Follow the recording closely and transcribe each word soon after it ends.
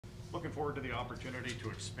Looking forward to the opportunity to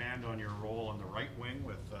expand on your role on the right wing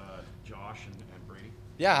with Josh and Brady.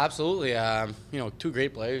 Yeah, absolutely. Two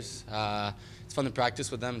great players. It's fun to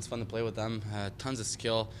practice with them. It's fun to play with them. Tons of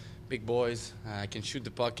skill, big boys. Can shoot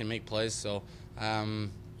the puck and make plays. So,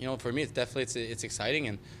 for me, it's exciting,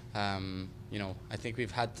 and I think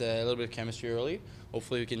we've had a little bit of chemistry early.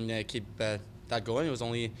 Hopefully, we can keep that going. It was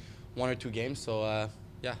only 1 or 2 games, so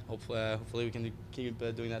hopefully we can keep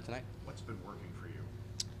doing that tonight. What's been working for you?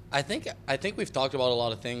 I think we've talked about a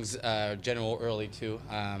lot of things general early too.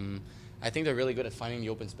 I think they're really good at finding the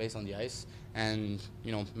open space on the ice and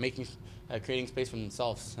making creating space for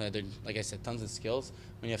themselves. They're, like I said, tons of skills.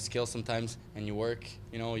 When you have skills sometimes and you work,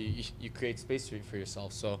 you create space for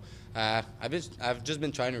yourself. So I've just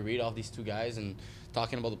been trying to read off these two guys and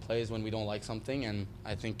talking about the plays when we don't like something, and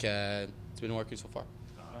I think it's been working so far.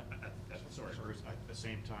 At the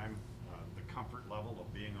same time, the comfort level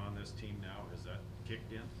of being on this team now, has that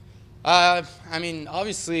kicked in?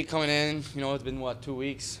 Obviously coming in, it's been 2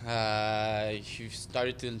 weeks. You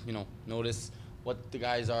started to, notice what the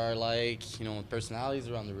guys are like, personalities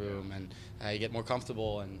around the room, and you get more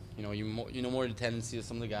comfortable, and you know more the tendencies of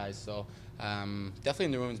some of the guys. So definitely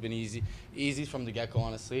in the room, it's been easy from the get-go.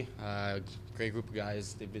 Honestly, great group of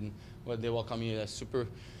guys. They welcome you super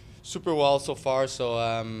well so far.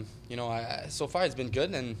 So so far it's been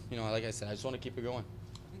good, and like I said, I just want to keep it going.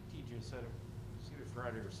 I think TJ said it was either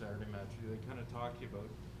Friday or Saturday match. They kind of talked to you about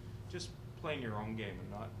just playing your own game and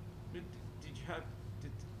not. Did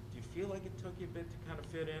you feel like it took you a bit to kind of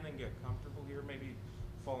fit in and get comfortable here? Maybe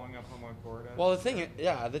following up on what Gord asked? Well,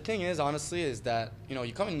 the thing is, honestly, is that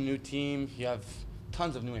you come in a new team, you have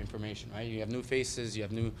tons of new information, right? You have new faces, you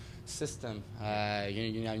have new system,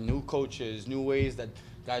 you have new coaches, new ways that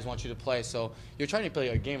guys want you to play. So you're trying to play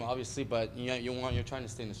your game, obviously, but you're trying to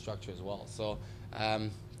stay in the structure as well. So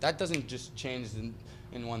that doesn't just change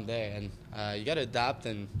in one day, and you got to adapt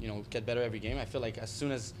and get better every game. I feel like as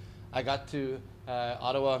soon as I got to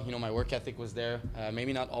Ottawa, my work ethic was there.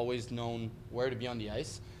 Maybe not always known where to be on the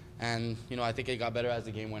ice, and I think it got better as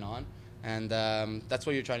the game went on. And that's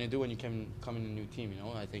what you're trying to do when you come in a new team.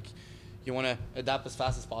 I think you want to adapt as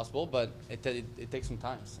fast as possible, but it takes some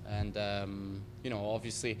time. And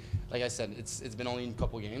obviously, like I said, it's been only a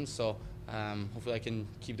couple games, so hopefully I can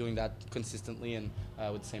keep doing that consistently and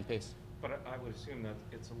with the same pace. But I would assume that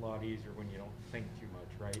it's a lot easier when you don't think too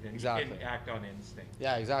much, right? And Exactly. you can act on instinct.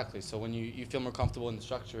 Yeah, exactly. So when you feel more comfortable in the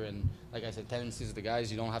structure and, like I said, tendencies of the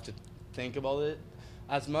guys, you don't have to think about it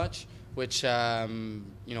as much, which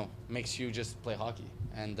makes you just play hockey.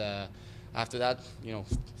 And after that,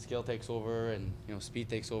 skill takes over and speed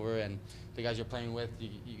takes over, and the guys you're playing with,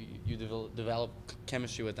 you develop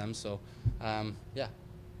chemistry with them. So yeah.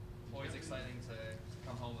 Always exciting to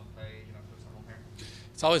come home and play, close to home here.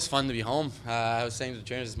 It's always fun to be home. I was saying to the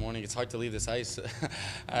trainers this morning, it's hard to leave this ice.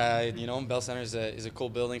 Bell Center is a cool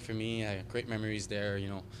building for me. Great memories there.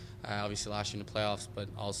 Obviously last year in the playoffs, but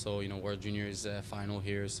also World Juniors final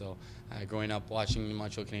here. So growing up watching the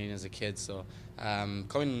Montreal Canadiens as a kid, so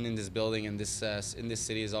coming in this building and in this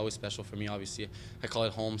city is always special for me. Obviously, I call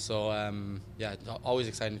it home. So always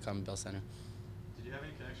exciting to come to Bell Center. Did you have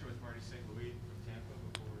any connection with Marty St. Louis from Tampa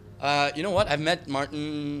before? You know what? I've met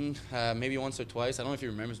Martin maybe once or twice. I don't know if he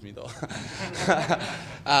remembers me though.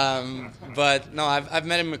 But no, I've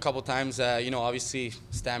met him a couple times. Obviously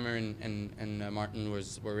Stammer and Martin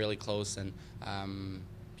were really close, and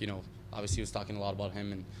obviously he was talking a lot about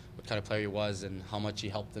him and what kind of player he was and how much he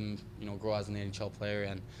helped him grow as an NHL player,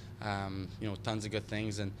 and tons of good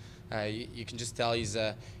things. And you can just tell he's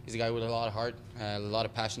a guy with a lot of heart, a lot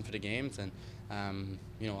of passion for the games, and I'm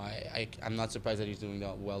not surprised that he's doing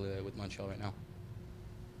that well with Montreal right now.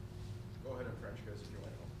 Go ahead in French, guys, if you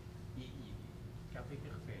want. Quand tu étais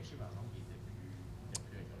repêché, par exemple, il était plus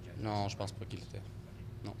organisé. Non, je pense pas qu'il était.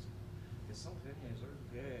 Non. Question très niaiseuse,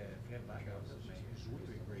 très vague, mais jouer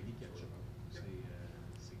avec Brady Ketchup,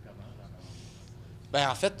 c'est comment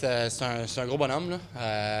dans En fait, c'est un gros bonhomme,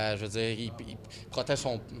 là. Je veux dire, il protège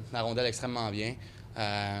la rondelle extrêmement bien.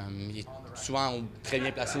 Il est souvent très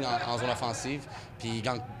bien placé en zone offensive, puis il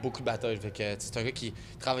gagne beaucoup de batailles. C'est un gars qui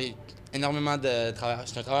travaille énormément de travail.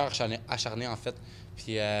 C'est un travailleur acharné en fait.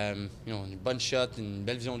 Puis une bonne shot, une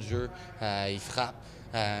belle vision du jeu. Il frappe.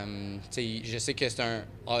 Je sais que c'est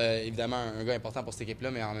évidemment un gars important pour cette équipe-là,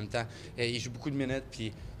 mais en même temps, il joue beaucoup de minutes.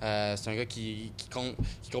 Puis c'est un gars qui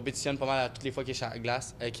compétitionne pas mal à toutes les fois qu'il est sur la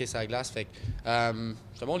glace. Fait que c'est un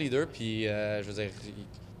bon leader. Puis je veux dire,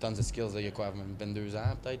 tons de skills. Il y a quoi, 22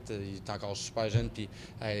 ans peut-être. Il est encore super jeune. Puis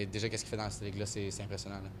déjà, qu'est-ce qu'il fait dans cette ligue-là, c'est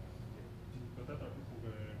impressionnant. Là. Peut-être un peu pour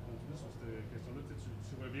continuer sur cette question-là,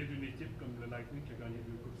 tu reviens d'une équipe comme le Lightning qui a gagné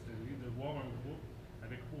 2 Coupes Stanley, de voir un groupe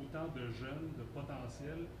avec autant tant de jeunes, de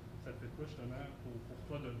potentiel, ça te fait quoi justement pour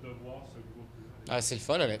toi de voir ce groupe-là? C'est le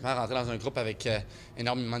fun, honnêtement, rentrer dans un groupe avec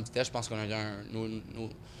énormément de vitesse. Je pense qu'on a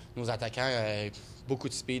nos attaquants, beaucoup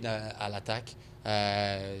de speed à l'attaque.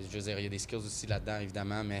 Je veux dire, il y a des skills aussi là-dedans,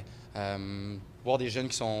 évidemment, mais voir des jeunes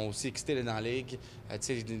qui sont aussi excités d'être dans la ligue. Tu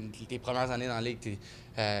sais, les premières années dans la ligue,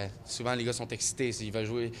 souvent les gars sont excités. Ils veulent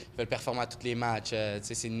jouer, ils veulent performer à tous les matchs.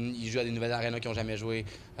 Tu sais, ils jouent à des nouvelles arénas qu'ils n'ont jamais joué.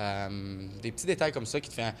 Des petits détails comme ça qui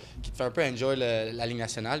te fait un peu enjoy la Ligue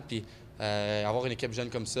nationale. Puis, avoir une équipe jeune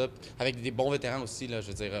comme ça, avec des bons vétérans aussi, là, je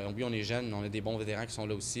veux dire, oui, on est jeunes, on a des bons vétérans qui sont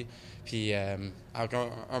là aussi. Puis, avec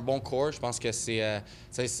un bon corps, je pense que c'est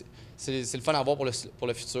le fun à avoir pour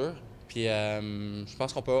le futur. Puis, je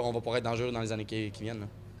pense on va pouvoir être dangereux dans les années qui viennent. Là.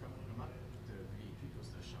 Comment tu as vécu, toi,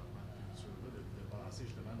 ce changement de culture-là, de passer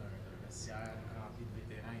justement d'un vestiaire rempli de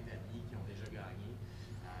vétérans établis qui ont déjà gagné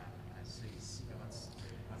à ça ici? Comment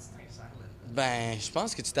tu t'insères là-dedans? Ben, je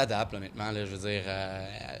pense que tu t'adaptes, honnêtement. Là, je veux dire,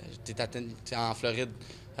 t'es en Floride,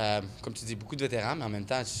 comme tu dis, beaucoup de vétérans, mais en même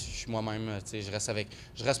temps, je suis moi-même.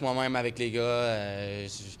 Je reste moi-même avec les gars.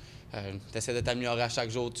 Tu essaies de t'améliorer à chaque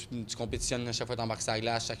jour. Tu compétitionnes à chaque fois que tu embarques sur la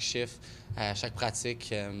glace, chaque chiffre, chaque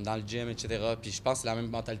pratique, dans le gym, etc. Puis je pense que c'est la même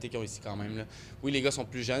mentalité qu'ils ont ici quand même. Là. Oui, les gars sont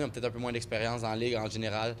plus jeunes, ils ont peut-être un peu moins d'expérience dans la ligue en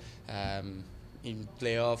général. Une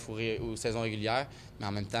play-off ou saison régulière, mais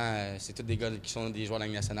en même temps, c'est tous des gars qui sont des joueurs de la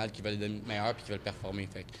Ligue nationale qui veulent être meilleurs et qui veulent performer.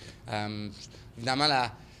 Fait que, évidemment,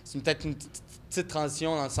 c'est peut-être une petite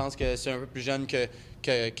transition dans le sens que c'est un peu plus jeune que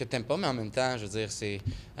t'aimes pas, mais en même temps, je veux dire, c'est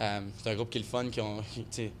un groupe qui est le fun, ils ont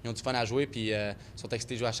du fun à jouer puis sont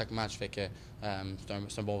excités de jouer à chaque match. Fait que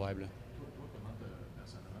c'est un bon vibe. Là. Toi, comment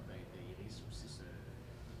personnellement t'as intégré aussi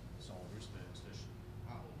si on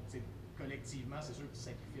veut, collectivement, c'est sûr que tu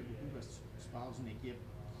sacrifies beaucoup parce que tu pars d'une équipe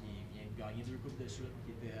qui vient de gagner 2 coupes de suite,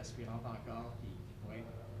 qui était aspirante encore, qui pourrait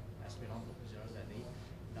être aspirante pour plusieurs années,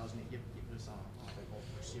 dans une équipe qui est plus en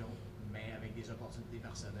reconstruction, mais avec des opportunités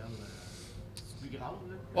personnelles plus grandes.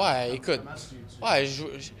 Là. Ouais, écoute, ouais,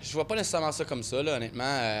 je vois pas nécessairement ça comme ça, là,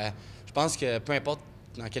 honnêtement. Je pense que peu importe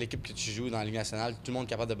dans quelle équipe que tu joues dans la Ligue nationale, tout le monde est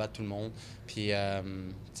capable de battre tout le monde. Puis, tu sais,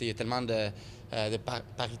 il y a tellement de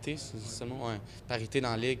parité, c'est ça le mot? Ouais, parité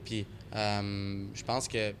dans la Ligue. Puis, je pense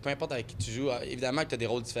que peu importe avec qui tu joues, évidemment que tu as des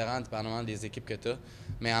rôles différents dépendamment des équipes que tu as.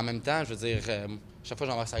 Mais en même temps, je veux dire, chaque fois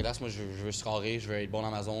que j'embarque sur la glace, moi, je veux scorer, je veux être bon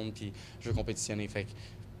dans ma zone, puis je veux compétitionner. Fait que,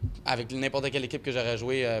 avec n'importe quelle équipe que j'aurais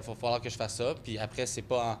joué, il va falloir que je fasse ça. Puis après, c'est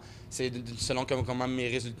selon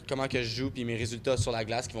comment que je joue puis mes résultats sur la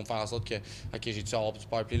glace qui vont faire en sorte que, OK, j'ai-tu avoir du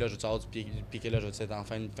power play là, j'ai-tu avoir du piqué là, je vais-tu être en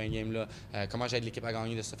fin de game là, comment j'aide l'équipe à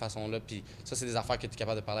gagner de cette façon-là. Puis ça, c'est des affaires que tu es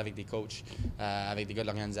capable de parler avec des coachs, avec des gars de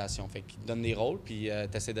l'organisation. Fait qu'ils te donnent des rôles puis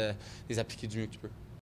tu essaies de les appliquer du mieux que tu peux.